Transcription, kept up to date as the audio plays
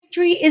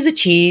Victory is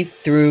achieved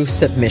through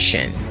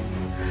submission.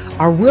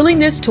 Our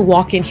willingness to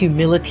walk in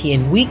humility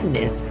and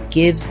weakness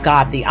gives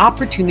God the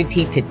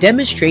opportunity to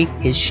demonstrate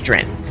his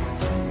strength.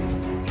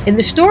 In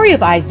the story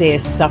of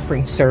Isaiah's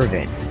suffering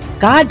servant,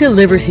 God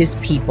delivered his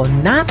people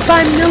not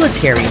by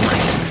military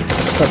might,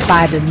 but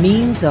by the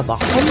means of a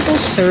humble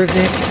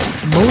servant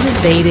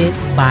motivated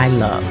by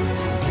love.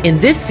 In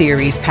this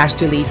series,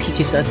 Pastor Lee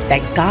teaches us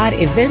that God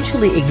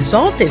eventually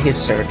exalted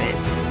his servant,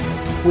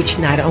 which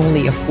not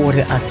only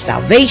afforded us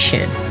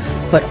salvation,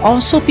 but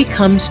also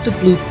becomes the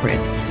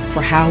blueprint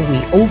for how we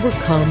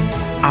overcome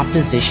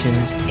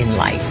oppositions in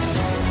life,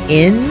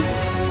 in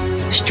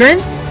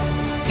strength,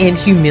 in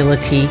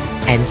humility,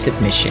 and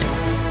submission.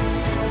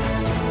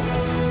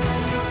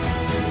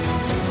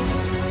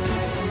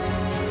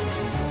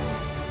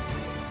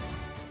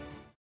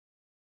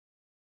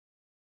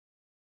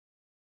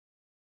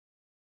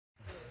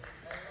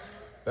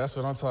 That's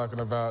what I'm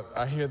talking about.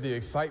 I hear the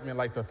excitement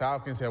like the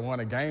Falcons have won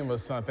a game or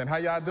something. How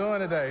y'all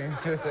doing today?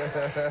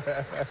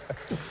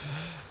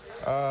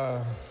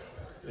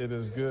 It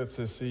is good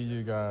to see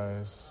you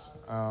guys.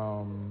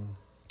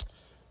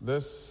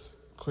 Let's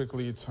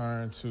quickly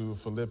turn to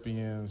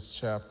Philippians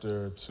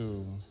chapter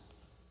 2.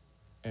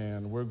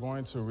 And we're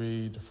going to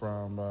read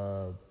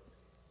from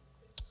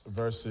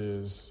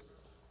verses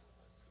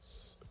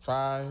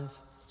 5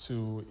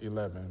 to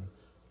 11.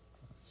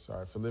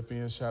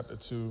 Philippians chapter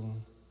 2.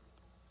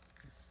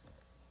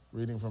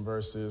 Reading from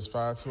verses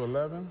 5 to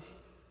 11.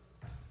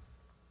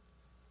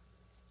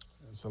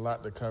 It's a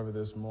lot to cover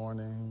this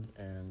morning,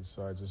 and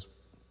so I just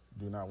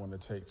do not want to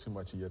take too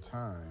much of your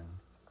time.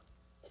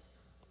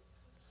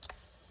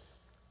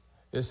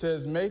 It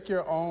says, make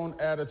your own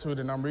attitude,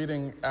 and I'm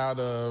reading out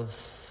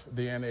of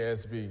the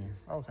NASB.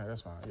 Okay,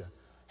 that's fine, yeah.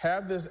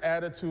 Have this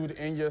attitude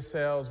in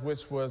yourselves,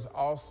 which was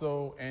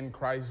also in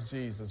Christ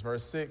Jesus.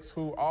 Verse 6,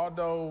 who,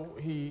 although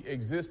he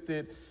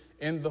existed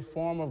in the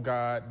form of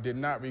God, did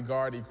not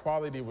regard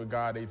equality with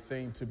God a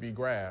thing to be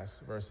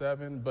grasped. Verse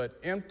 7, but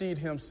emptied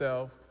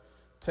himself,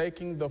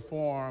 taking the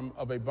form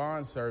of a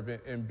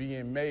bondservant and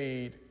being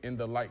made in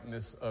the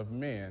likeness of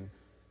men.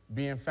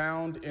 Being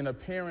found in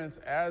appearance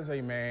as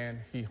a man,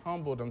 he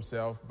humbled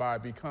himself by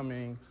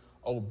becoming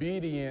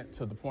obedient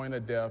to the point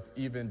of death,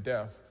 even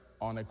death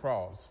on a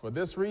cross. For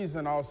this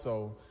reason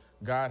also,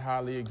 God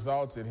highly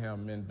exalted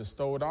him and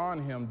bestowed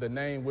on him the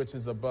name which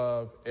is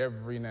above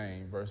every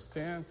name. Verse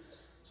 10,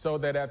 so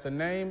that at the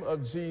name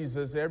of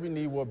Jesus, every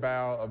knee will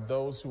bow of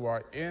those who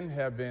are in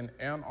heaven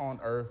and on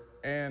earth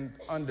and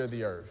under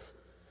the earth,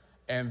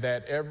 and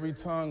that every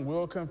tongue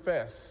will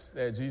confess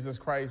that Jesus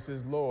Christ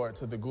is Lord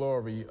to the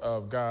glory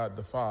of God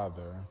the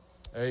Father.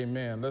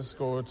 Amen. Let's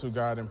go to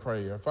God in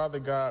prayer. Father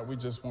God, we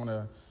just want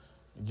to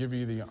give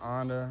you the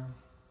honor,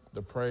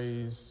 the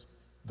praise,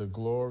 the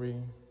glory,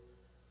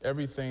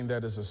 everything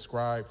that is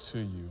ascribed to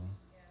you.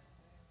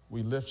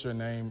 We lift your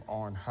name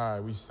on high.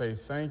 We say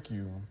thank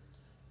you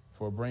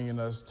for bringing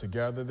us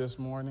together this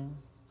morning,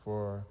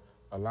 for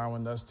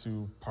allowing us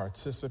to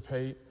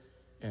participate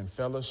in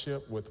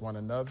fellowship with one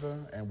another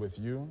and with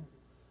you.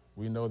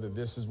 We know that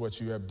this is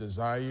what you have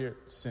desired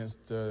since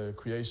the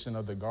creation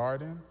of the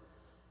garden.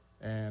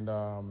 And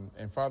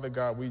Father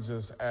God, we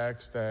just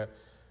ask that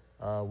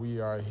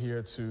we are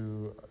here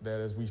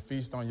that as we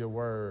feast on your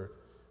word,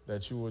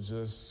 that you will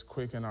just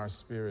quicken our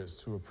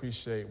spirits to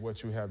appreciate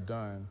what you have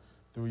done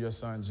through your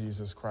son,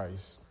 Jesus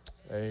Christ.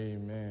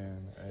 Amen.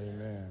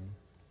 Amen.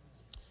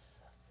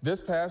 This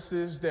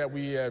passage that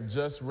we have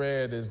just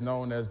read is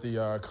known as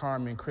the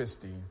Carmen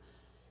Christi.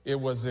 It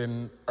was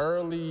an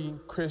early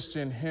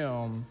Christian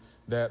hymn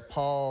that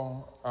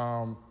Paul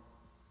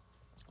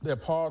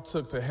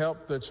took to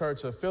help the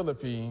church of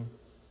Philippi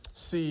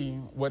see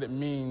what it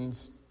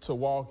means to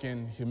walk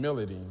in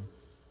humility.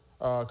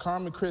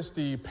 Carmen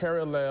Christi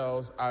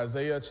parallels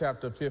Isaiah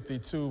chapter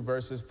 52,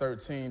 verses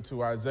 13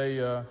 to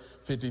Isaiah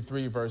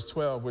 53, verse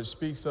 12, which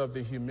speaks of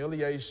the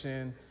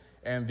humiliation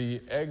and the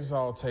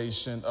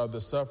exaltation of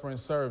the suffering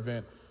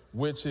servant,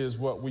 which is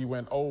what we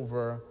went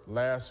over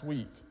last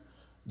week.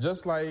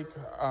 Just like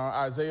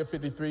Isaiah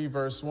 53,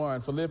 verse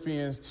 1,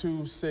 Philippians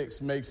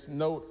 2:6 makes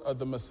note of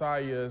the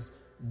Messiah's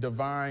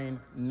divine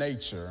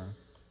nature.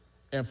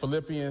 In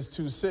Philippians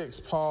 2:6,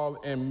 Paul,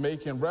 in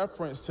making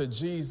reference to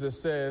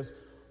Jesus,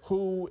 says,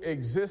 who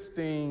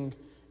existing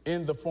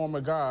in the form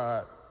of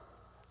God,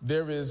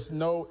 there is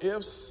no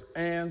ifs,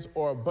 ands,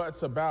 or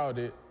buts about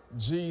it.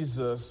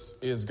 Jesus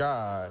is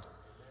God.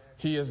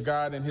 He is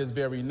God in his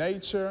very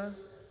nature,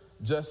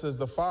 just as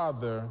the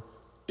Father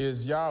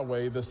is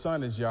Yahweh, the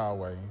Son is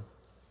Yahweh.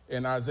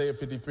 In Isaiah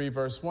 53,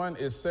 verse 1,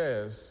 it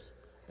says,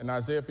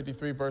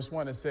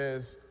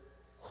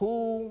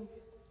 who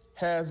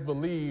has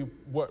believed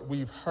what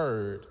we've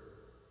heard,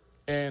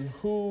 and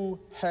who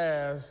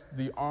has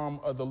the arm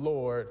of the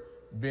Lord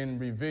been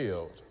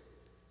revealed?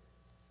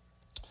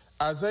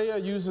 Isaiah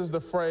uses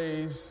the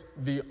phrase,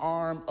 the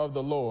arm of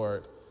the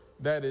Lord.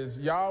 That is,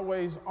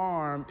 Yahweh's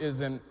arm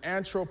is an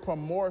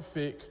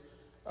anthropomorphic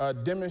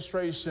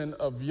demonstration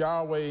of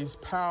Yahweh's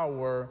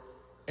power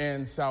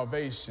and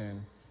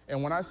salvation.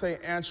 And when I say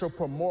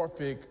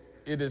anthropomorphic,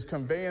 it is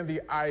conveying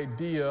the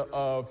idea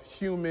of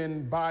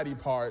human body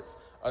parts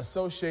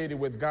associated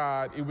with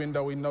God, even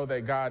though we know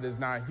that God is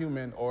not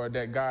human or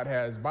that God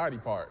has body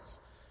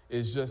parts.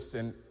 It's just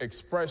an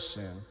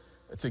expression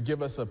to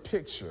give us a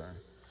picture.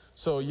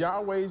 So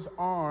Yahweh's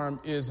arm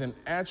is an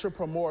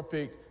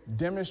anthropomorphic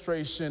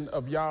demonstration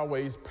of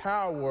Yahweh's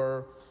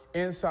power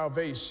in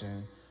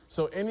salvation.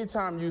 So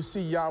anytime you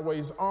see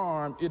Yahweh's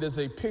arm, it is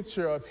a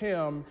picture of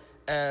him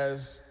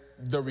as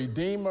the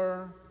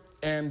Redeemer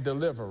and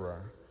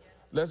Deliverer.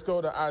 Let's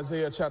go to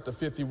Isaiah chapter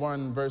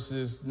 51,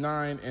 verses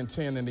 9 and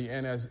 10 in the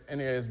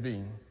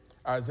NASB.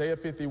 Isaiah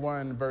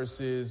 51,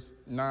 verses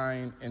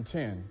 9 and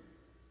 10.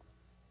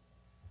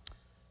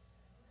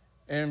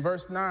 In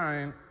verse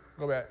 9,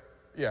 go back.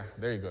 Yeah,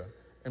 there you go.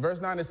 In verse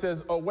 9, it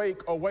says,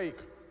 "Awake,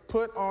 awake,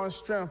 put on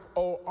strength,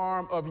 O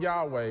arm of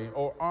Yahweh,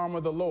 O arm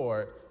of the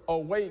Lord.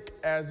 Awake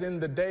as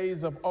in the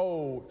days of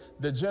old,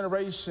 the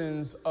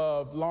generations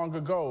of long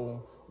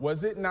ago.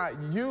 Was it not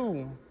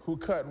you who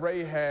cut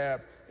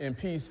Rahab in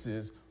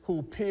pieces,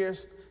 who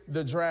pierced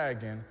the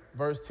dragon?"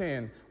 Verse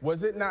 10,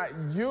 "Was it not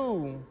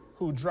you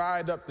who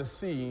dried up the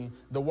sea,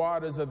 the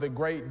waters of the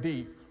great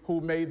deep, who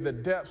made the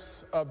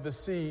depths of the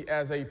sea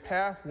as a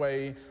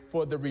pathway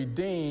for the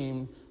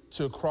redeemed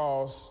to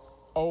cross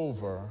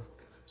over?"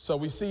 So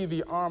we see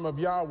the arm of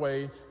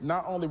Yahweh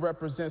not only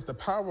represents the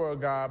power of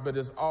God, but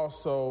is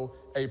also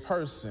a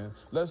person.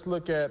 Let's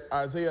look at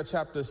Isaiah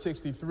chapter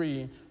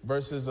 63,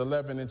 verses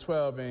 11 and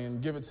 12,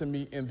 and give it to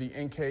me in the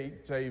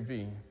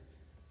NKJV.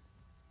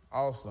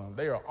 Awesome.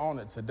 They are on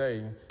it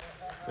today.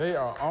 They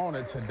are on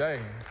it today.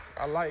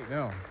 I like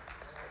them.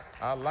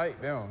 I like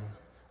them.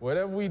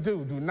 Whatever we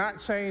do, do not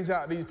change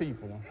out these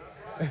people.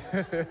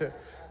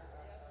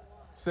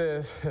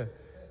 Says,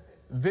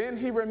 "Then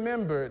he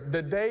remembered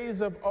the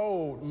days of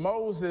old,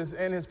 Moses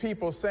and his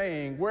people,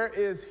 saying, Where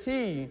is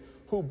he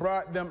who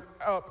brought them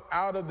up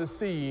out of the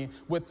sea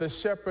with the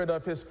shepherd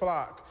of his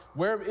flock?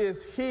 Where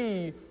is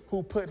he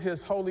who put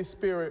his Holy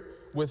Spirit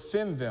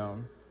within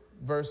them?"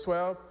 Verse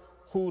 12,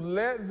 "Who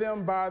led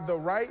them by the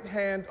right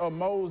hand of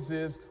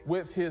Moses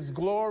with his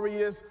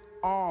glorious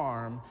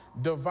arm,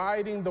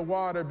 dividing the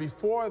water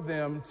before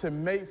them to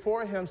make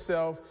for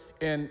himself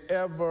an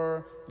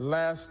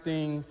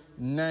everlasting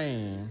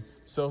name."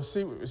 So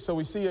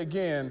we see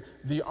again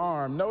the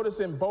arm. Notice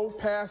in both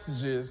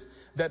passages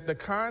that the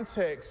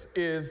context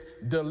is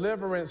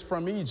deliverance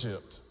from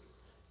Egypt.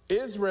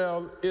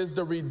 Israel is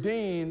the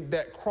redeemed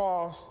that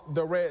crossed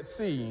the Red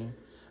Sea.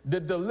 The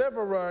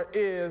deliverer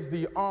is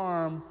the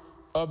arm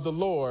of the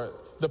Lord,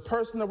 the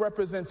personal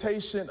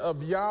representation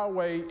of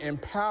Yahweh in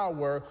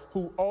power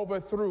who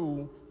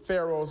overthrew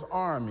Pharaoh's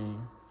army.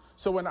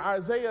 So when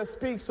Isaiah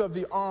speaks of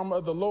the arm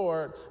of the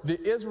Lord, the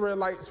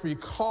Israelites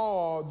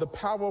recall the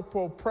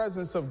powerful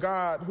presence of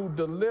God who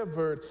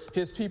delivered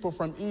his people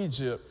from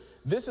Egypt.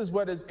 This is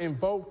what is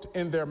invoked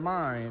in their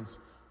minds.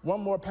 One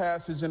more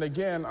passage, and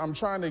again, I'm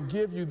trying to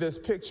give you this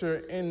picture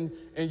in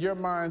your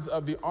minds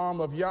of the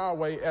arm of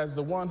Yahweh as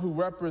the one who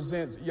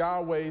represents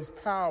Yahweh's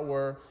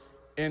power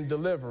in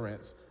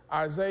deliverance.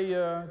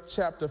 Isaiah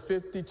chapter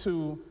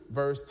 52,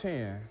 verse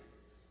 10.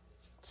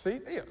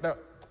 See?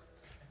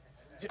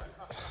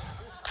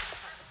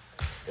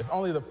 If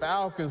only the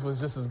Falcons was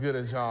just as good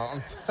as y'all,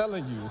 I'm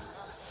telling you.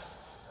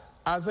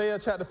 Isaiah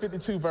chapter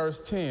 52, verse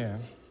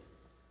 10.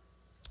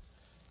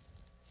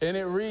 And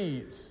it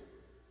reads,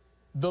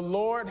 "The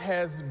Lord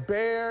has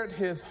bared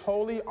his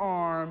holy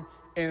arm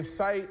in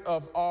sight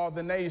of all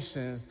the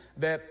nations,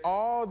 that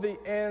all the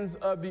ends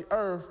of the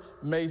earth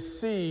may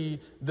see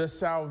the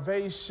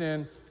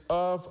salvation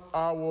of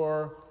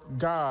our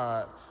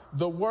God."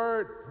 The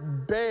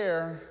word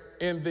bear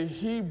in the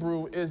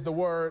Hebrew is the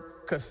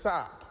word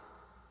kasap.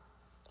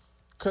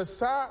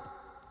 Kasap,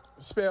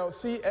 spelled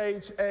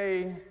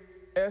C-H-A-S-A-P,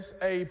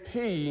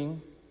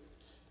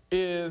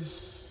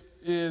 is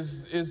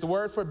the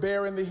word for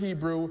bear in the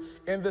Hebrew.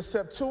 In the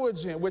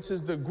Septuagint, which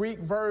is the Greek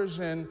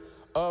version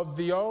of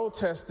the Old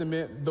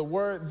Testament, the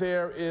word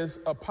there is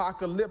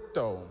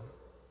apocalypto.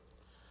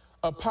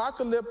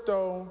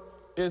 Apocalypto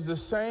is the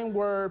same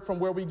word from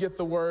where we get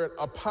the word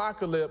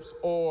apocalypse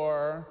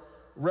or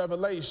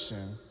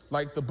revelation,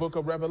 like the book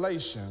of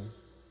Revelation.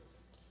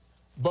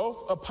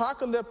 Both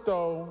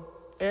apocalypto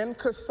and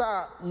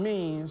kasap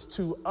means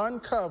to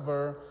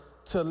uncover,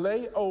 to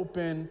lay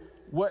open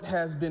what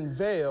has been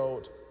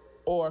veiled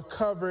or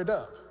covered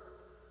up.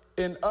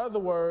 In other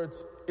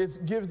words,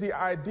 it gives the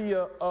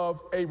idea of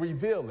a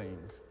revealing,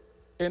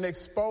 an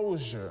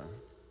exposure.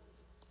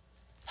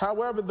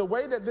 However, the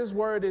way that this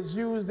word is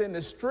used in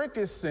the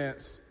strictest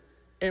sense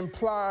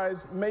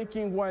implies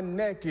making one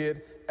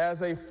naked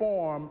as a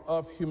form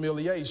of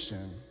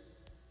humiliation.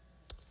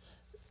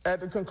 At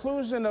the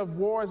conclusion of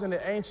wars in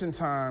the ancient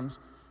times,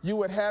 you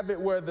would have it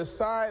where the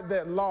side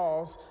that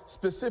lost,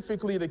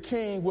 specifically the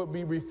king, would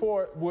be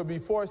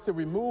forced to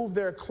remove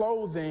their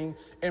clothing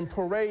and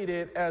parade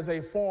it as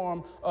a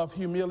form of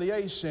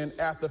humiliation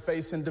after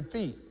facing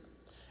defeat.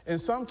 In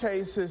some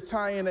cases,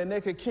 tying a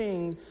naked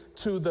king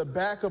to the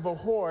back of a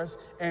horse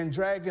and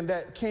dragging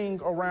that king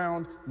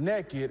around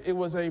naked. It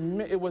was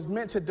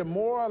meant to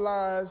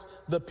demoralize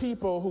the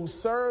people who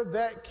served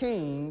that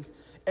king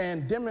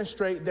and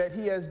demonstrate that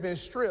he has been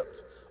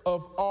stripped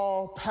of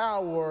all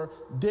power,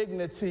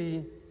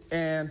 dignity,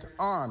 and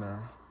honor.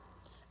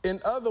 In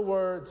other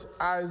words,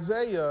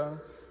 Isaiah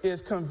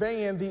is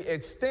conveying the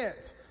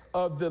extent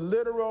of the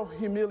literal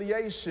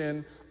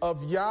humiliation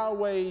of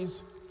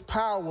Yahweh's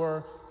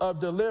power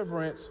of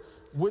deliverance,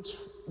 which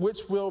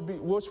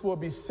will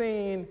be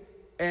seen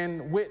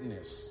and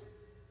witnessed.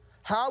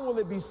 How will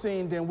it be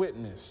seen and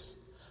witnessed?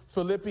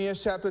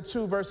 Philippians chapter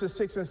 2, verses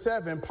 6 and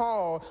 7,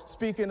 Paul,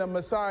 speaking of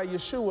Messiah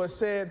Yeshua,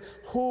 said,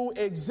 who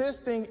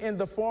existing in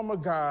the form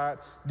of God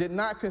did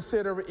not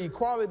consider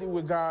equality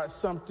with God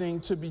something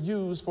to be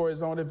used for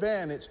his own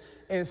advantage.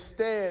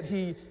 Instead,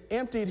 he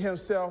emptied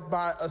himself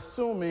by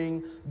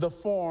assuming the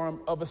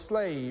form of a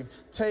slave,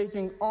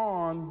 taking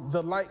on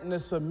the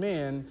likeness of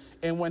men.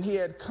 And when he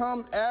had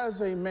come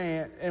as a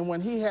man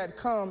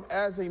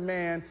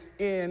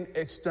in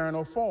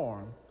external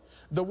form.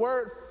 The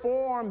word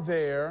form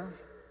there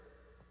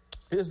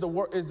is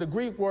the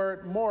Greek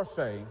word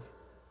morphe.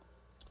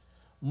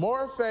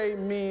 Morphe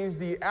means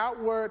the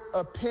outward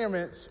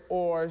appearance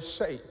or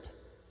shape.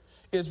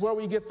 Is where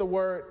we get the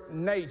word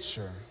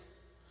nature.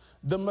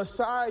 The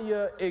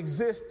Messiah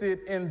existed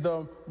in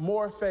the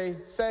morphe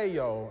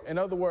theo, in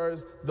other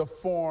words, the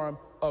form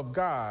of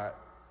God.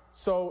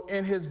 So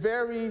in his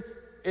very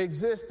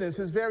existence,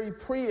 his very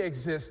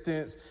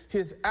pre-existence,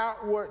 his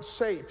outward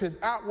shape, his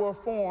outward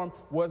form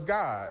was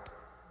God.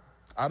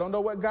 I don't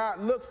know what God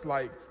looks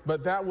like,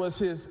 but that was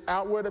his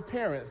outward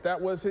appearance.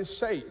 That was his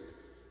shape.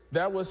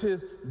 That was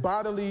his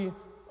bodily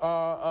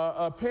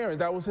appearance.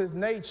 That was his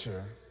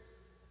nature.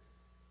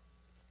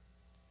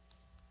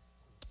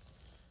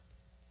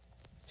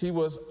 He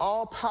was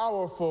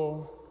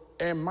all-powerful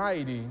and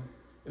mighty. And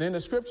then the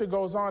scripture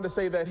goes on to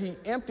say that he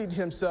emptied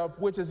himself,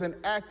 which is an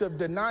act of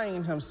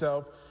denying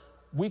himself.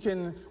 We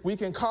can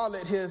call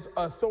it his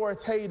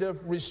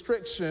authoritative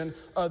restriction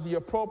of the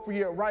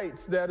appropriate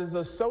rights that is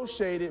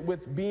associated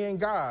with being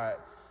God.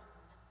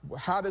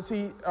 How does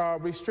he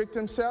restrict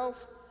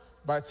himself?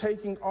 By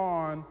taking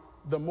on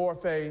the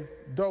morphe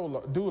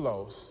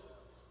doulos,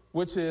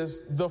 which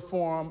is the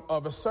form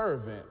of a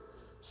servant.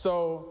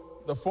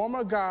 So the form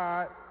of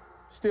God,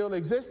 still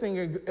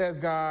existing as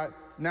God,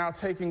 now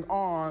taking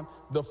on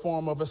the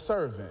form of a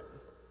servant.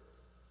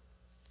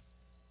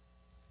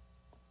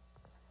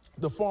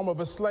 The form of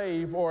a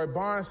slave or a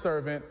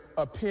bondservant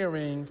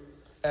appearing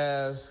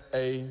as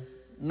a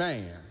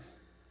man.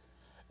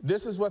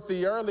 This is what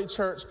the early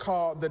church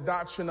called the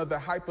doctrine of the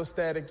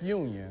hypostatic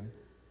union.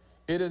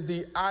 It is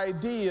the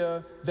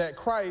idea that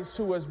Christ,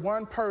 who is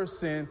one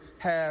person,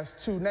 has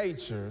two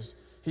natures.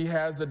 He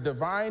has the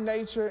divine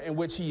nature in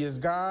which he is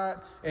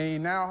God, and he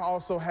now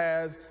also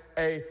has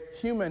a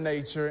human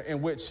nature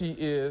in which he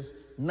is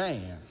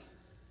man.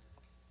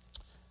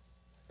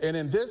 And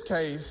in this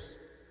case,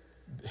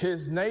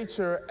 his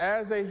nature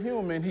as a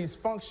human, he's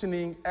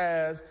functioning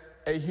as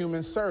a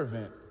human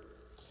servant.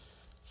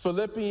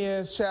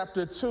 Philippians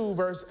chapter 2,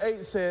 verse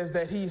 8 says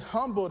that he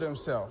humbled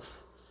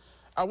himself.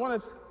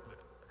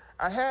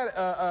 I had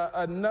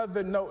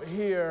another note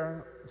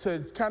here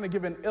to kind of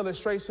give an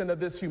illustration of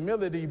this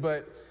humility,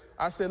 but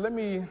I said, let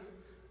me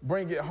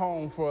bring it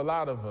home for a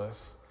lot of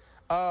us.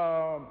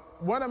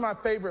 One of my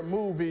favorite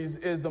movies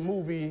is the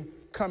movie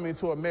Coming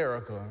to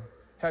America.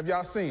 Have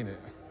y'all seen it?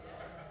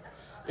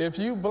 If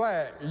you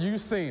black, you've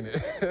seen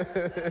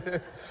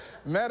it.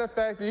 Matter of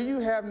fact, if you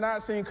have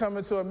not seen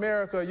Coming to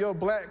America, your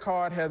black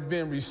card has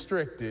been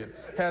restricted,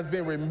 has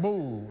been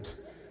removed.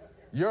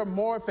 Your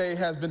morphe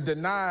has been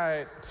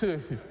denied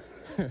to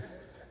you.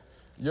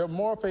 Your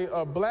morphe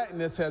of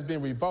blackness has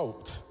been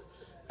revoked.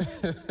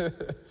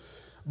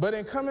 But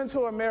in Coming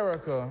to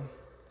America,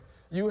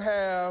 you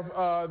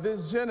have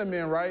this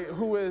gentleman, right,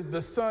 who is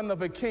the son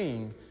of a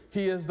king.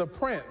 He is the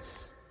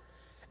prince.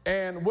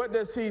 And what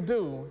does he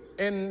do?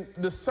 In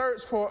the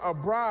search for a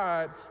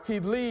bride, he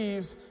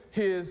leaves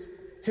his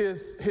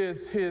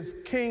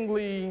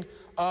kingly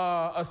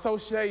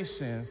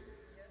associations,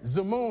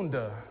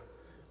 Zamunda,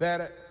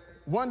 that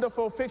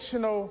wonderful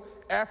fictional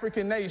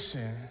African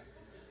nation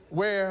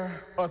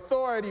where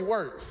authority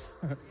works,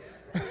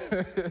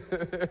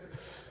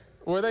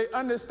 where they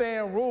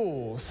understand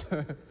rules.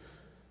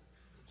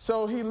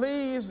 So he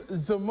leaves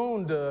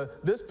Zamunda,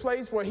 this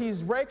place where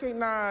he's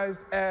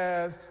recognized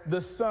as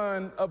the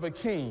son of a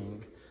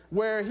king,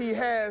 where he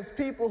has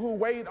people who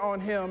wait on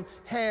him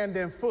hand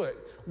and foot,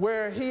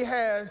 where he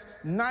has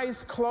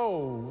nice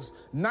clothes,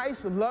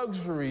 nice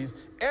luxuries,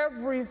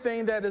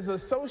 everything that is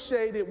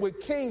associated with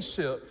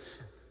kingship.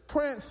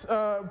 Prince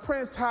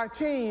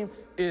Hakeem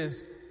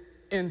is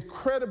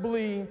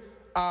incredibly,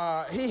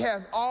 he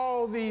has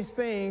all these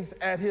things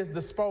at his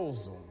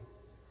disposal.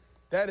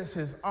 That is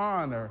his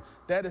honor.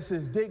 That is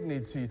his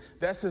dignity.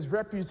 That's his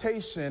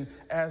reputation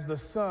as the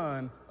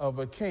son of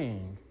a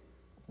king.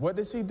 What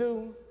does he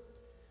do?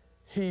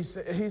 He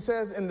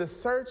says in the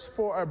search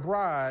for a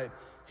bride,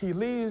 he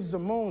leaves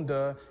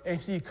Zamunda and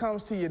he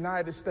comes to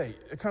United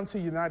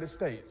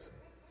States,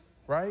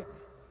 right?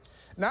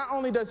 Not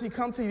only does he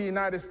come to the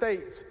United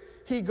States,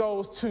 he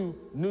goes to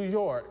New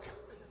York.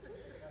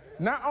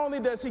 Not only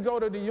does he go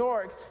to New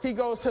York, he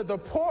goes to the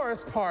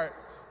poorest part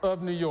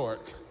of New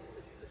York,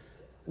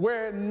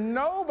 where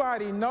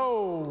nobody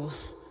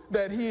knows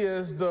that he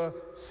is the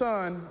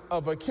son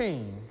of a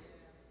king.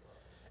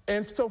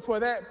 And so for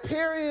that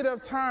period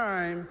of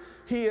time,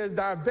 he has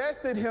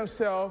divested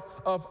himself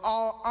of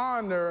all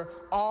honor,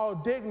 all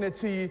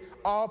dignity,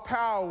 all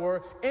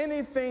power,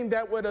 anything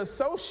that would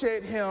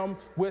associate him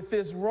with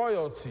this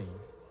royalty.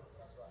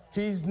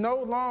 He's no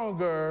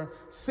longer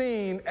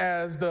seen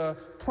as the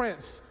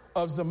prince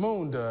of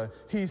Zamunda.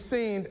 He's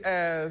seen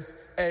as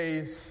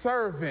a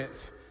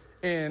servant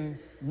in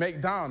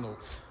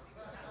McDonald's.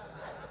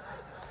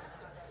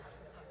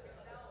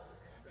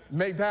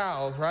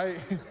 McDowell's, right?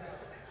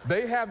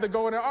 They have the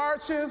golden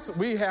arches,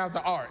 we have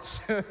the arch.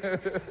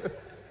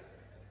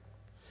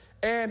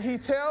 And he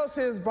tells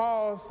his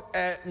boss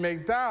at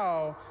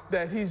McDowell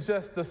that he's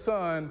just the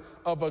son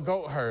of a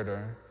goat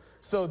herder.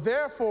 So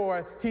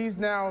therefore, he's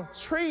now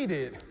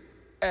treated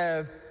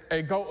as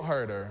a goat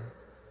herder,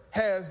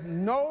 has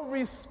no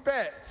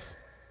respect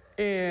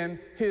in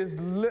his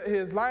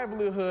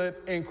livelihood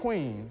in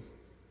Queens.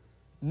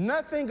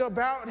 Nothing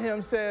about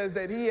him says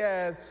that he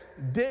has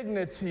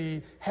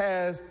dignity,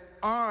 has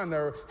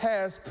honor,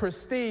 has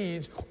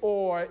prestige,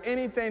 or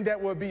anything that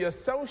would be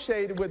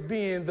associated with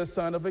being the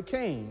son of a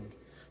king.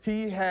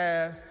 He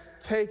has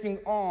taken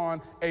on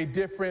a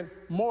different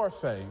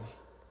morphe.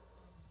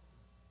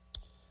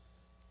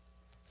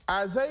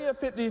 Isaiah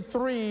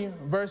 53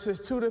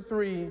 verses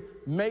 2-3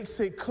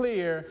 makes it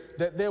clear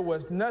that there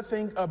was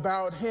nothing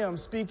about him,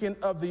 speaking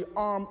of the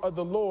arm of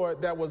the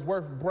Lord, that was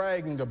worth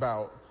bragging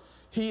about.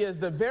 He is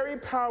the very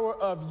power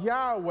of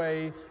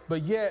Yahweh,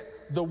 but yet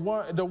the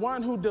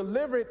one who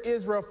delivered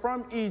Israel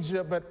from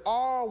Egypt, but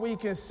all we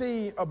can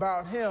see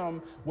about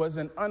him was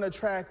an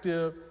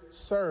unattractive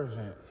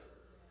servant.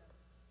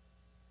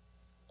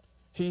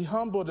 He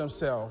humbled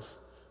himself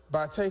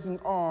by taking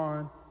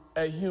on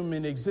a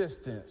human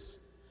existence.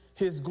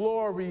 His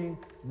glory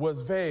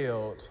was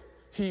veiled.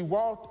 He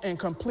walked in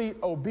complete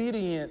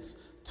obedience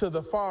to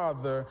the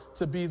Father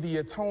to be the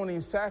atoning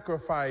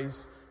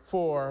sacrifice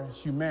for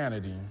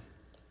humanity.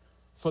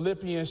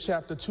 Philippians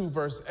chapter 2,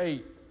 verse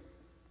 8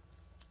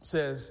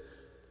 says,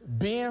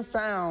 being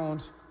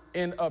found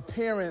in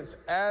appearance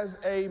as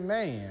a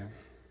man,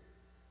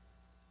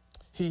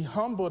 he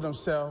humbled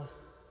himself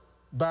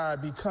by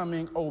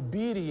becoming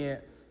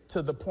obedient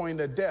to the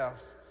point of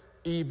death,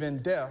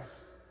 even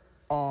death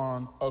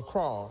on a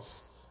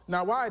cross.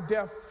 Now, why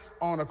death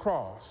on a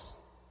cross?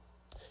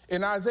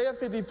 In Isaiah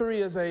 53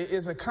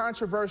 is a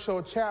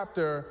controversial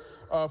chapter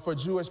for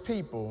Jewish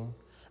people.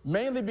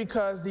 Mainly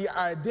because of the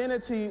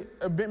identity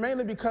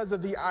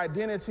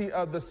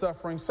of the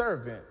suffering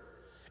servant.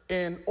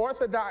 In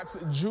Orthodox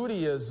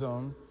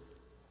Judaism,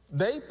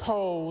 they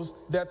pose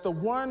that the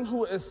one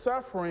who is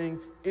suffering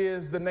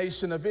is the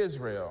nation of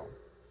Israel,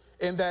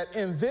 and that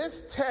in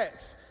this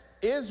text,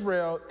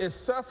 Israel is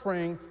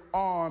suffering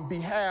on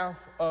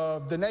behalf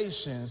of the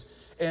nations,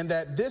 and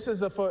that this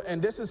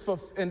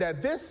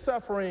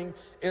suffering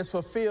is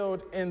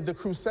fulfilled in the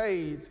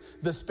Crusades,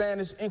 the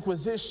Spanish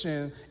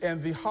Inquisition,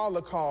 and the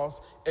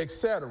Holocaust,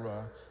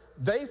 etc.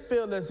 They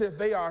feel as if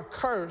they are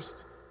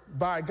cursed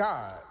by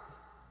God.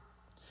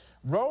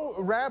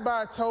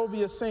 Rabbi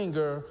Tovia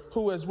Singer,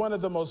 who is one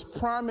of the most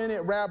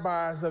prominent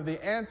rabbis of the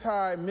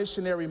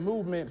anti-missionary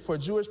movement for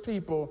Jewish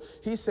people,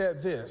 he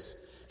said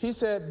this. He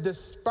said,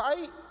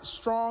 despite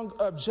strong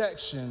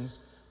objections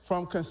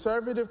from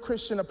conservative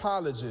Christian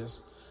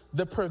apologists,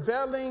 the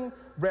prevailing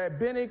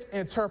rabbinic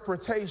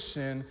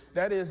interpretation,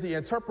 that is the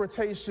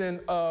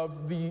interpretation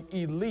of the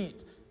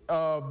elite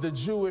of the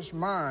Jewish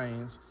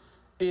minds,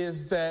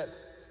 is that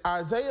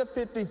Isaiah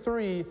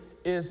 53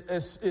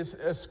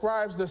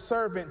 ascribes the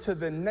servant to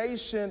the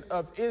nation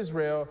of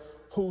Israel,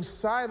 who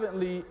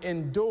silently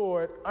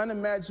endured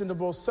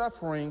unimaginable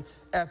suffering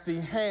at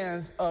the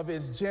hands of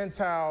its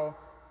Gentile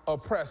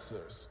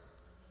oppressors.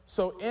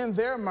 So in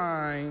their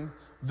mind,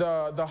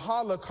 the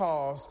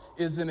Holocaust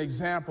is an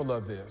example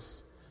of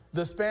this.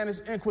 The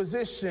Spanish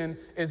Inquisition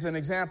is an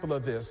example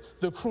of this.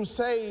 The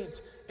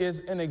Crusades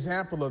is an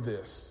example of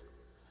this.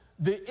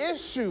 The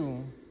issue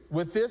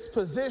with this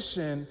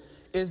position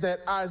is that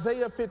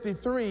Isaiah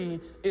 53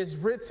 is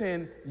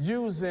written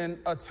using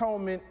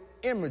atonement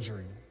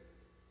imagery.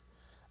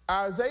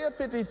 Isaiah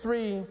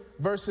 53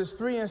 verses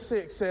 3 and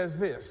 6 says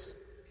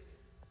this.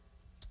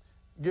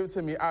 Give it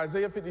to me.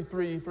 Isaiah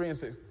 53, 3 and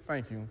 6.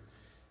 Thank you.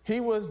 He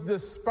was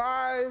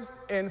despised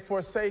and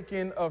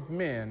forsaken of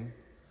men,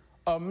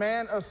 a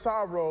man of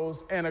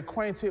sorrows and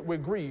acquainted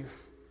with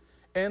grief.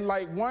 And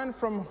like one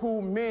from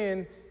whom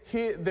men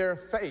hid their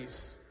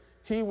face,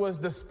 he was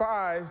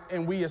despised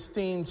and we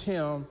esteemed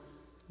him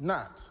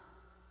not.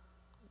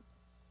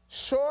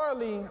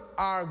 Surely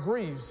our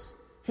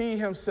griefs he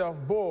himself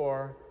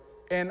bore,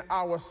 and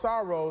our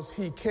sorrows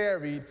he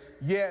carried,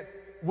 yet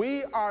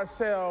we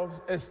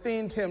ourselves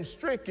esteemed him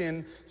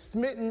stricken,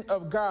 smitten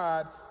of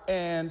God,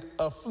 and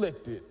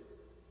afflicted.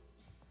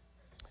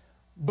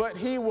 But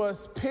he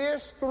was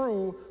pierced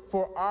through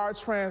for our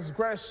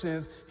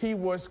transgressions. He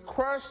was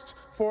crushed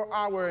for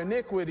our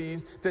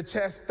iniquities. The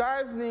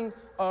chastising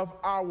of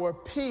our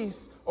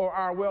peace, or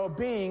our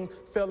well-being,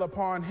 fell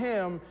upon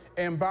him,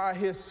 and by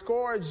his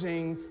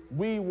scourging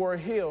we were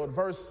healed.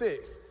 Verse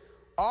 6,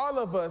 all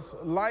of us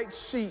like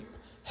sheep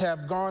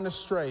have gone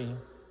astray.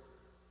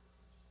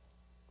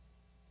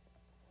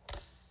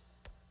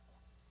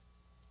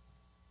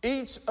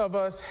 Each of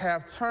us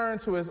have turned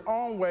to his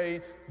own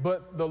way,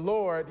 but the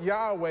Lord,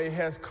 Yahweh,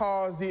 has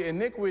caused the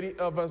iniquity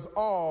of us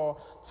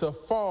all to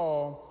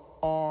fall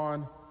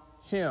on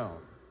him.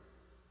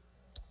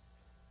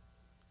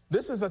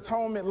 This is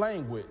atonement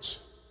language.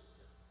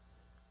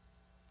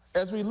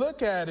 As we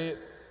look at it,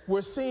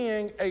 we're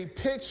seeing a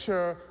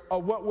picture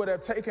of what would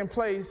have taken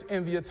place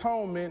in the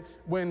atonement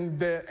when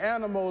the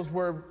animals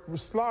were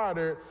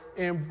slaughtered,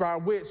 and by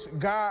which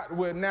God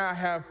would now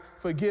have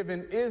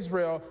forgiven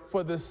Israel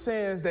for the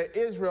sins that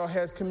Israel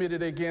has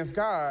committed against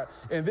God.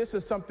 And this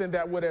is something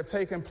that would have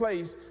taken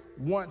place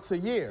once a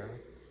year.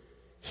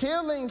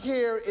 Healing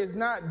here is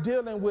not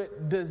dealing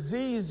with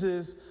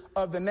diseases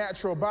of the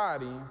natural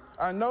body.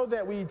 I know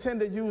that we tend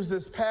to use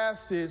this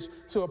passage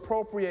to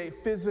appropriate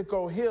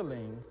physical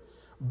healing,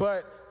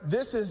 but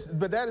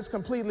that is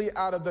completely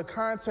out of the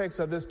context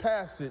of this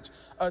passage.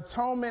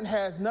 Atonement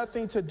has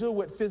nothing to do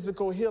with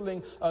physical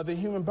healing of the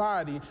human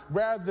body.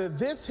 Rather,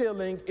 this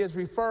healing is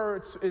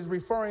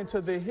referring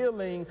to the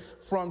healing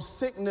from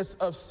sickness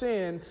of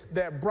sin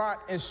that brought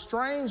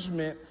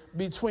estrangement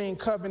between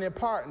covenant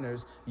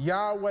partners,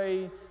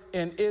 Yahweh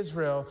and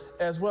Israel,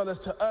 as well as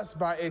to us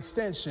by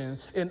extension.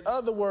 In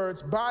other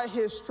words, by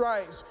his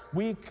stripes,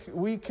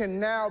 we can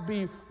now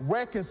be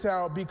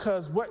reconciled,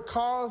 because what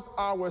caused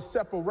our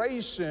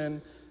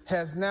separation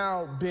has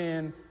now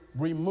been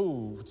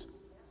removed.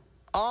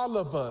 All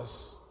of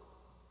us,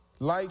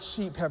 like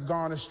sheep, have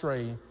gone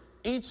astray.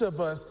 Each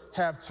of us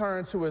have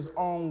turned to his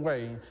own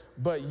way,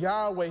 but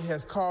Yahweh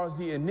has caused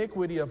the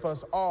iniquity of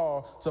us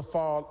all to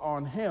fall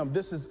on him.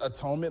 This is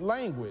atonement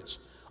language.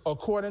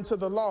 According to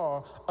the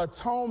law,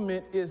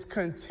 atonement is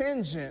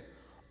contingent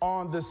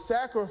on the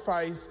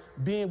sacrifice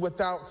being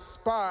without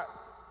spot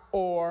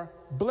or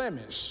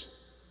blemish.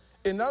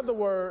 In other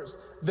words,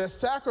 the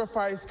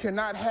sacrifice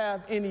cannot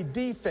have any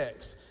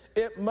defects.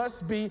 It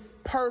must be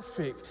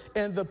perfect.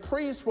 And the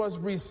priest was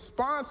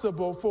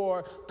responsible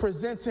for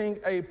presenting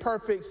a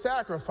perfect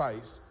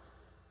sacrifice.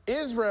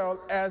 Israel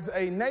as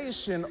a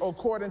nation,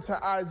 according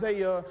to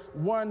Isaiah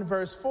 1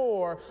 verse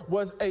 4,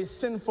 was a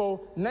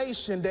sinful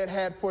nation that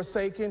had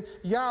forsaken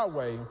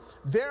Yahweh.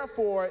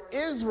 Therefore,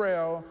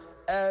 Israel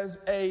as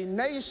a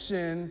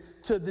nation,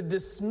 to the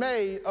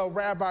dismay of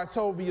Rabbi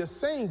Tovia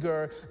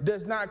Singer,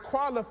 does not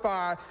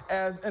qualify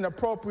as an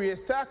appropriate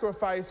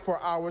sacrifice for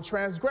our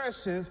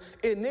transgressions,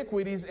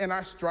 iniquities, and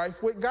our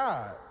strife with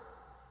God.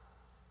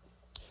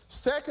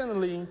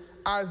 Secondly,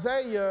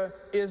 Isaiah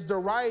is the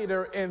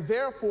writer, and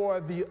therefore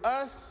the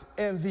us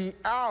and the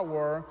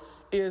our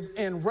is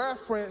in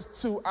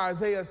reference to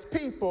Isaiah's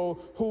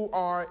people, who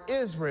are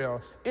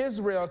Israel.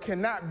 Israel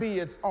cannot be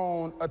its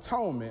own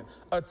atonement.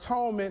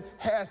 Atonement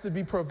has to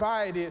be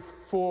provided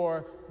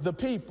for the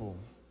people.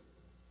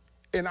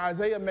 And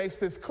Isaiah makes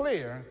this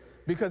clear,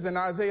 because in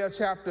Isaiah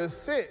chapter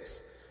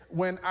 6,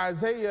 when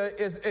Isaiah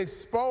is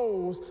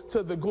exposed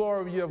to the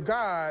glory of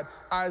God,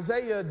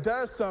 Isaiah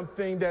does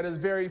something that is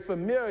very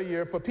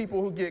familiar for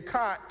people who get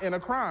caught in a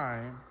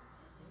crime.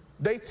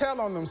 They tell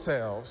on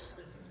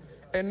themselves.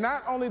 And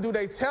not only do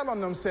they tell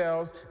on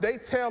themselves, they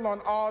tell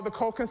on all the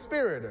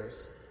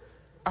co-conspirators.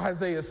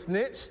 Isaiah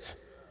snitched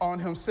on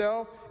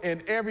himself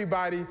and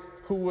everybody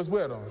who was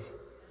with him.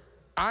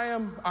 I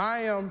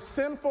am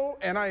sinful,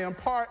 and I am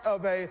part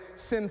of a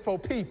sinful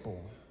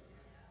people.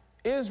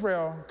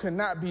 Israel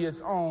cannot be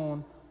its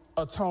own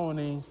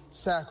atoning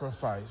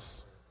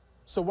sacrifice.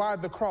 So why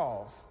the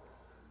cross?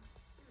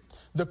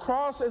 The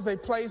cross is a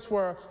place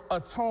where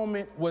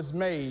atonement was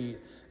made.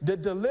 The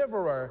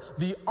deliverer,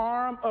 the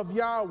arm of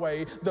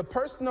Yahweh, the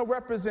personal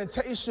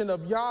representation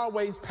of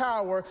Yahweh's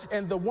power,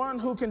 and the one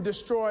who can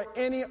destroy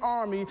any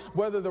army,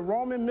 whether the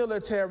Roman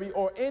military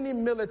or any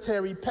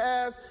military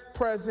past,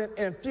 present,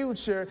 and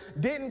future,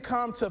 didn't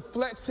come to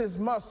flex his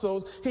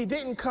muscles. He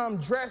didn't come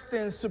dressed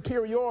in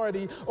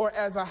superiority or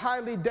as a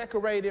highly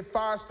decorated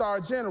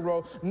five-star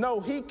general. No,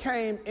 he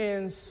came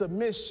in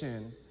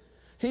submission.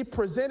 He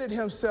presented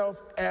himself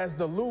as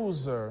the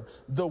loser,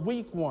 the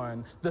weak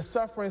one, the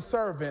suffering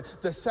servant,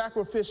 the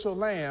sacrificial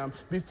lamb.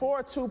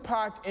 Before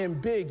Tupac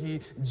and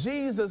Biggie,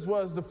 Jesus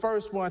was the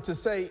first one to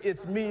say,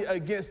 "It's me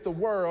against the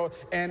world,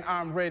 and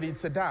I'm ready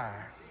to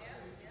die."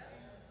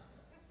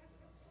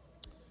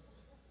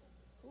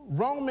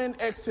 Roman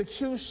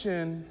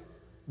execution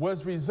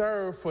was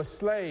reserved for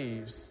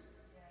slaves,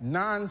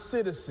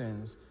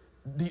 non-citizens,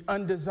 the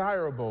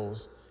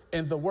undesirables,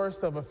 and the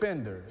worst of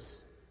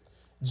offenders.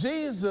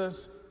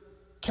 Jesus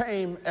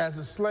came as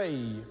a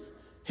slave.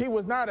 He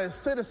was not a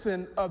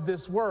citizen of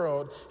this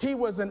world. He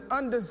was an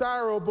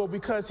undesirable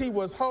because he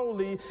was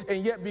holy,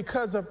 and yet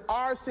because of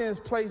our sins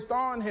placed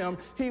on him,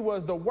 he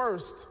was the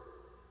worst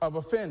of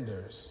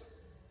offenders.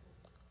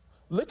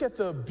 Look at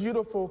the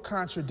beautiful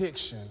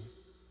contradiction.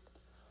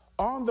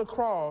 On the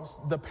cross,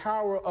 the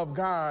power of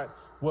God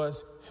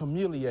was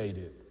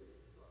humiliated.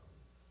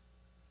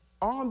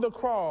 On the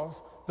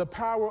cross, the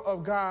power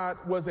of God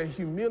was a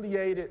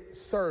humiliated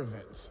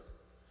servant.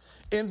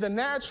 In the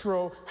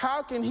natural,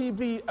 how can he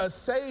be a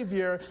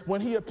savior when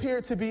he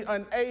appeared to be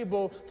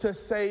unable to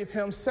save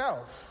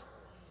himself?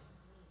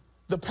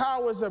 The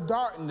powers of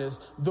darkness,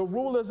 the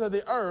rulers of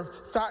the earth,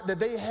 thought that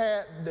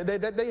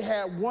they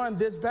had won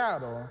this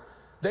battle.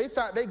 They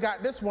thought they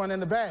got this one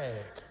in the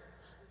bag.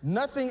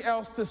 Nothing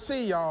else to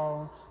see,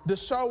 y'all. The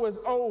show is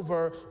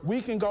over. We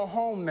can go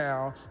home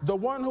now. The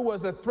one who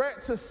was a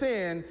threat to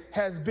sin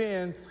has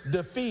been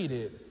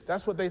defeated.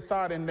 That's what they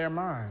thought in their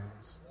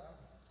minds.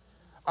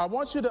 I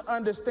want you to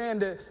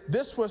understand that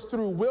this was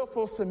through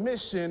willful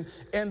submission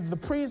and the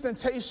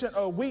presentation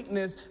of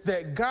weakness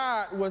that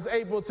God was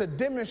able to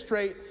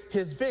demonstrate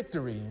his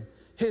victory,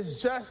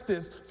 his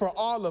justice for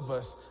all of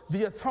us.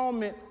 The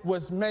atonement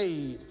was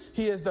made.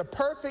 He is the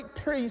perfect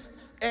priest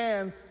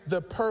and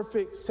the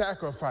perfect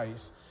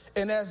sacrifice.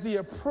 And as the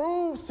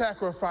approved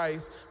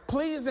sacrifice,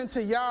 pleasing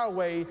to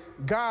Yahweh,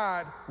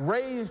 God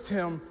raised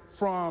him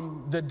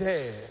from the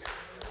dead.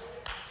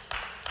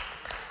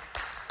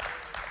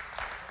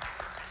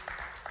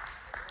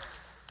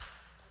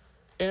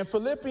 In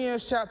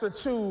Philippians chapter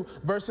 2,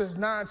 verses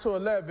 9 to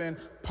 11,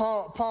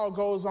 Paul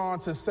goes on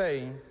to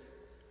say,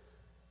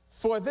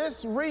 "For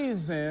this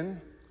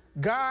reason,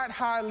 God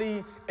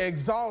highly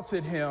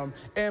exalted him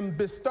and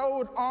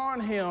bestowed on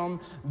him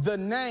the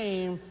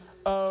name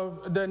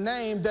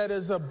that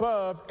is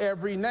above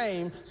every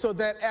name, so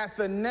that at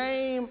the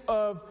name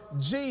of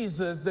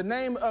Jesus, the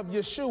name of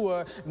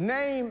Yeshua,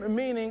 name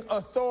meaning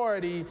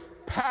authority,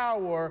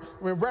 power,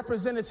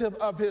 representative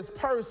of his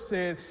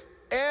person,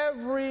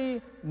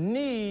 every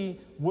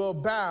knee will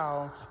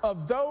bow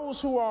of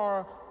those who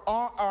are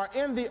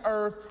in the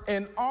earth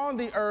and on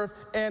the earth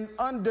and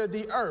under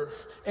the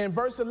earth." And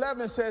verse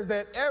 11 says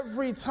that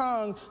every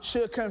tongue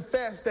should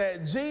confess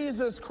that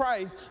Jesus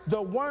Christ,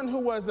 the one who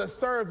was a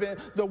servant,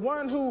 the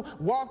one who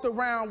walked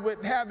around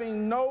with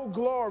having no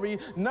glory,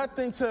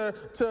 nothing to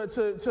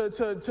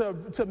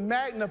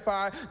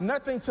magnify,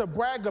 nothing to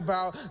brag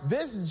about,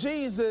 this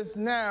Jesus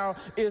now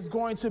is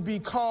going to be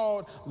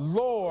called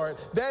Lord.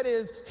 That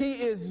is,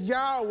 he is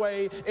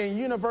Yahweh and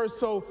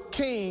universal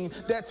King.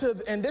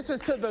 And this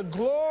is to the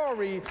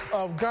glory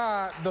of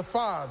God the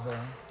Father.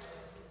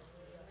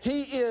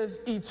 He is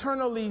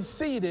eternally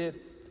seated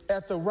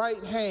at the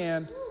right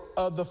hand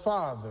of the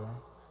Father,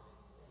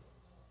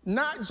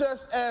 not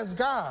just as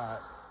God,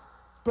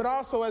 but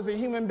also as a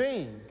human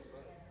being,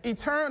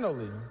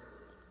 eternally,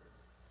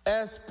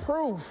 as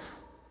proof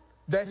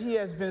that he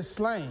has been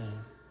slain,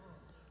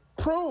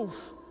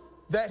 proof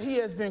that he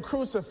has been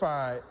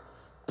crucified,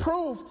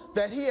 proof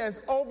that he has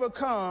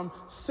overcome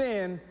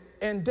sin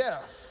and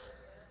death.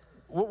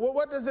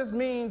 What does this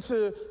mean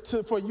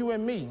for you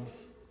and me?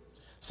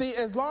 See,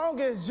 as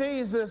long as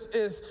Jesus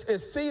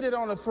is seated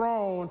on the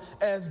throne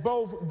as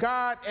both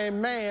God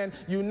and man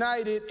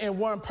united in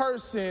one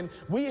person,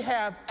 we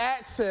have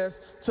access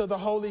to the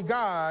Holy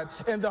God,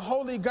 and the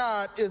Holy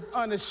God is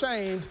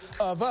unashamed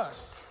of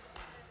us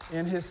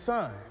in his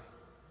Son.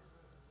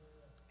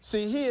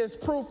 See, he is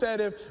proof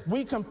that if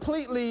we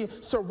completely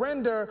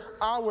surrender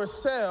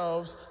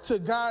ourselves to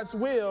God's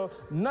will,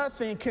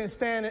 nothing can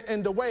stand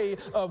in the way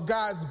of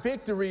God's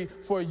victory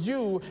for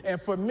you and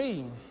for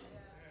me.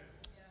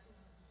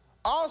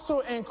 Also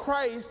in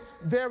Christ,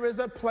 there is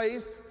a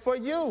place for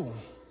you.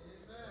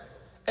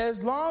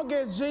 As long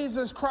as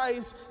Jesus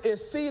Christ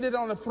is seated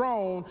on the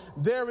throne,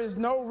 there is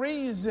no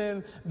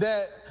reason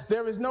that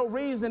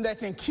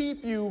can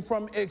keep you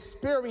from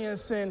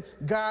experiencing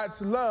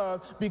God's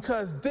love,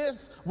 because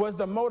this was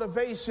the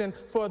motivation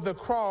for the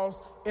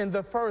cross in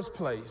the first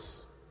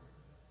place.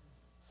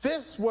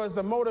 This was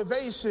the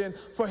motivation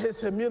for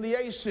his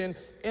humiliation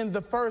in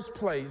the first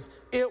place.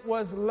 It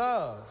was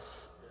love.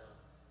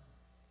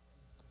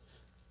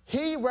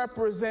 He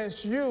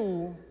represents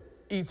you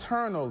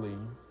eternally,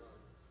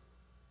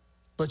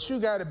 but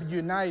you got to be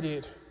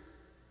united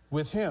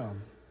with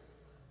him.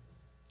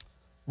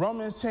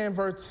 Romans 10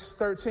 verse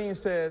 13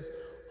 says,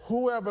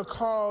 "Whoever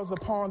calls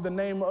upon the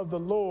name of the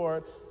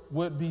Lord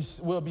will be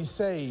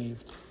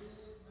saved."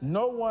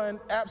 No one,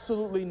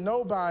 absolutely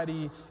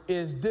nobody,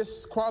 is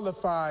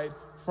disqualified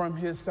from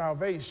his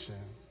salvation.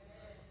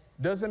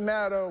 Doesn't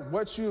matter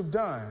what you've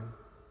done.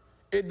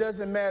 It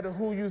doesn't matter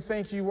who you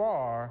think you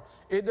are.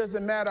 It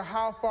doesn't matter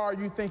how far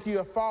you think you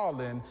have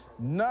fallen.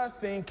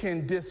 Nothing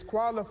can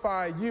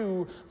disqualify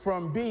you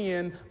from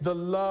being the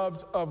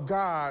loved of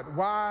God.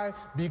 Why?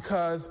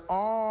 Because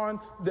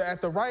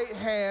at the right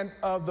hand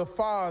of the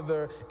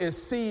Father is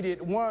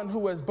seated one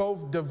who is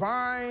both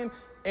divine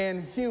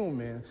and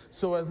human.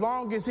 So as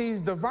long as he's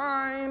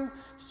divine,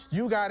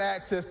 you got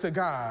access to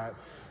God.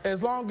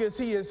 As long as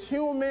he is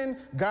human,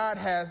 God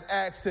has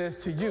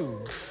access to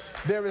you.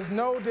 There is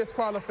no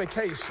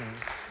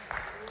disqualifications.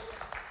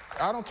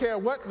 I don't care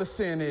what the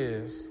sin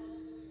is.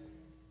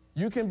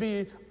 You can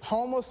be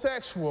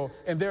homosexual,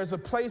 and there's a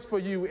place for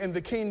you in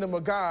the kingdom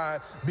of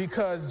God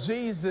because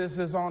Jesus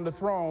is on the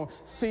throne,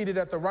 seated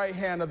at the right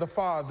hand of the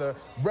Father,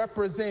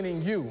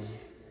 representing you.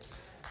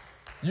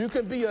 You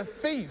can be a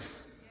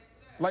thief,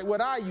 like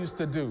what I used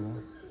to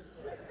do.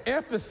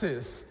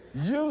 Emphasis,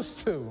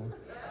 used to.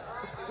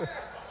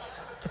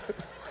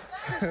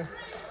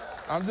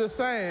 I'm just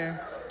saying,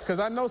 because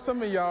I know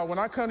some of y'all, when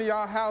I come to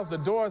y'all house, the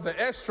doors are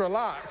extra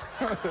locked.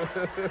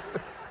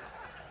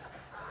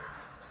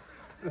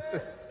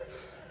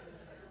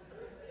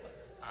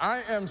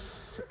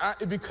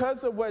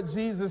 Because of what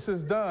Jesus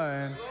has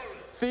done,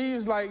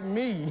 thieves like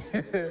me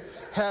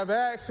have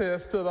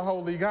access to the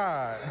Holy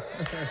God.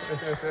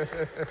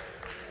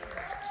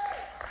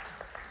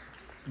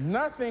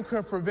 Nothing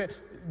can prevent.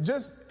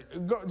 Just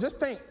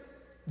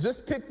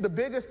pick the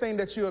biggest thing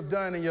that you have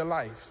done in your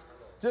life.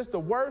 Just the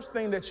worst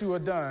thing that you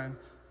have done,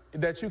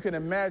 that you can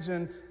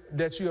imagine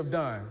that you have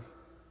done.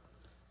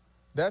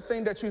 That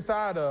thing that you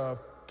thought of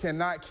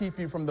cannot keep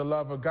you from the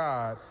love of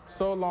God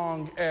so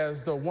long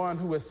as the one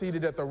who is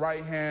seated at the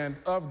right hand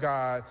of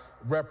God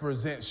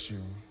represents you.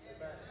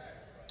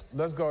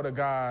 Let's go to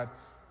God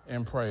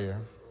in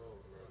prayer.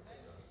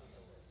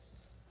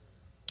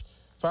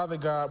 Father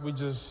God, we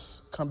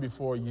just come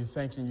before you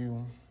thanking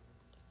you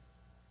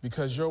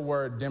because your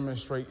word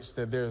demonstrates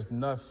that there's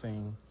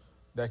nothing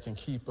that can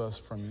keep us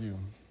from you.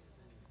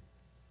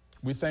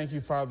 We thank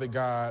you, Father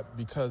God,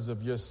 because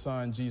of your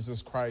Son,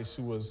 Jesus Christ,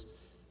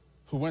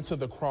 who went to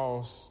the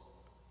cross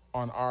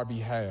on our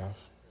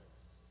behalf,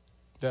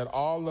 that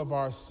all of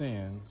our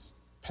sins,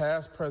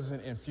 past,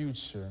 present, and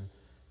future,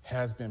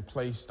 has been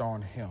placed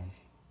on him.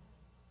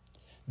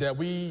 That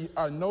we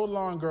are no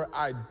longer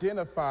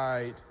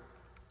identified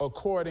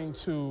according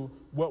to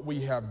what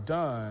we have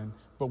done,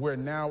 but we're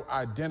now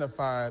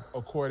identified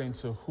according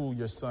to who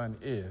your Son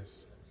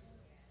is.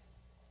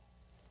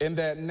 And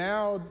that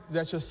now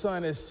that your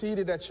Son is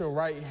seated at your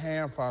right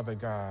hand, Father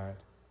God,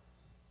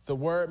 the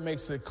word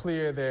makes it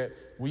clear that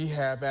we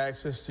have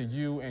access to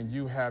you and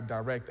you have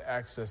direct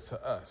access to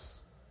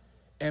us.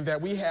 And that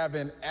we have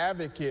an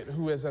advocate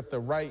who is at the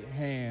right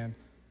hand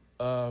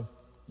of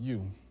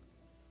you.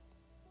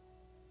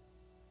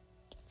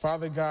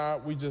 Father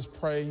God, we just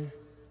pray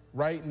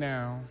right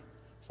now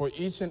for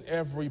each and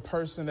every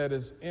person that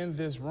is in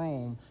this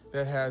room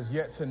that has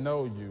yet to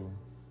know you,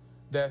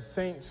 that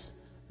thinks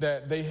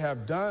that they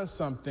have done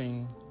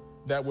something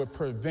that would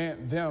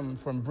prevent them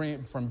from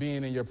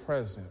being in your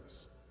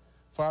presence.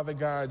 Father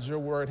God, your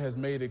word has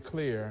made it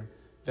clear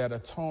that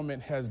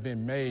atonement has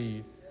been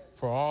made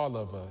for all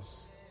of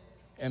us,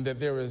 and that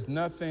there is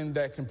nothing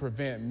that can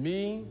prevent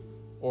me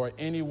or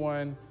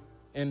anyone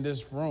in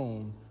this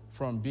room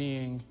from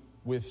being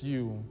with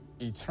you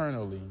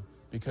eternally,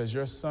 because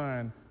your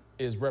Son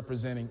is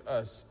representing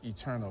us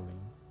eternally.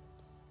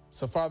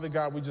 So Father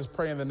God, we just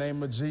pray in the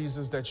name of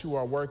Jesus that you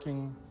are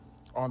working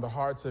on the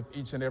hearts of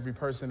each and every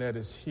person that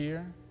is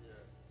here,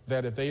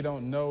 that if they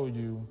don't know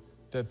you,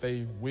 that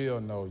they will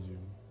know you.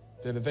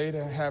 That if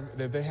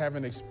they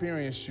haven't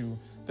experienced you,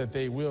 that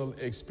they will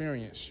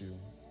experience you.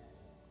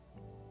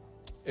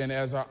 And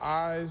as our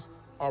eyes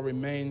are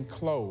remain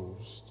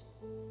closed,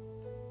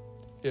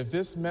 if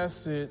this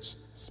message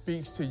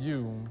speaks to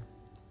you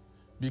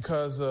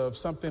because of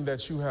something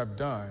that you have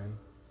done,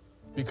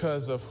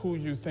 because of who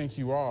you think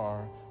you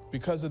are,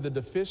 because of the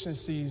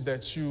deficiencies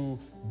that you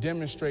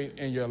demonstrate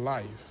in your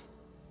life,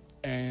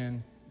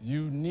 and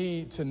you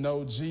need to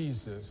know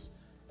Jesus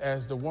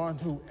as the one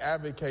who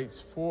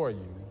advocates for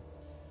you,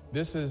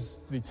 this is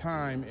the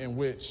time in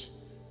which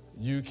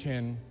you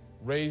can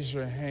raise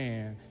your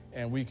hand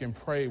and we can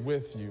pray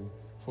with you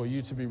for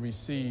you to be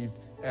received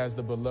as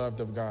the beloved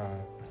of God.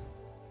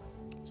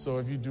 So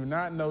if you do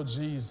not know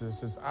Jesus,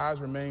 his eyes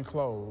remain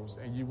closed,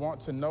 and you want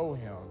to know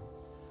him,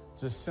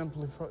 just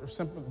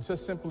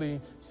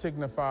simply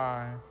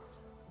signify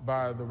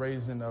by the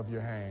raising of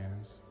your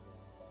hands.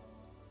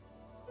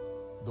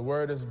 The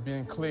word has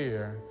been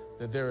clear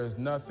that there is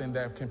nothing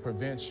that can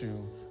prevent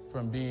you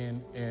from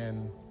being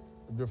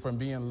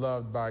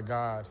loved by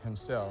God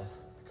himself,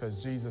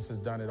 because Jesus has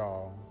done it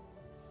all.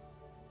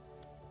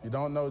 If you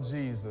don't know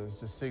Jesus,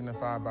 just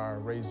signify by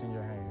raising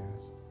your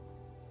hands.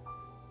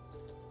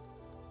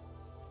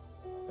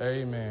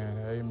 Amen,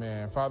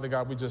 amen. Father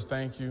God, we just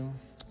thank you.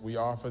 We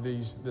offer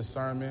this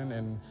sermon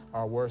and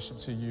our worship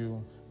to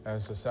you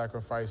as a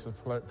sacrifice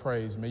of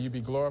praise. May you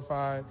be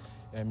glorified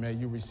and may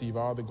you receive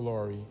all the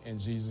glory in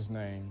Jesus'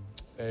 name.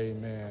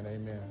 Amen,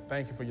 amen.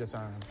 Thank you for your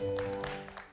time.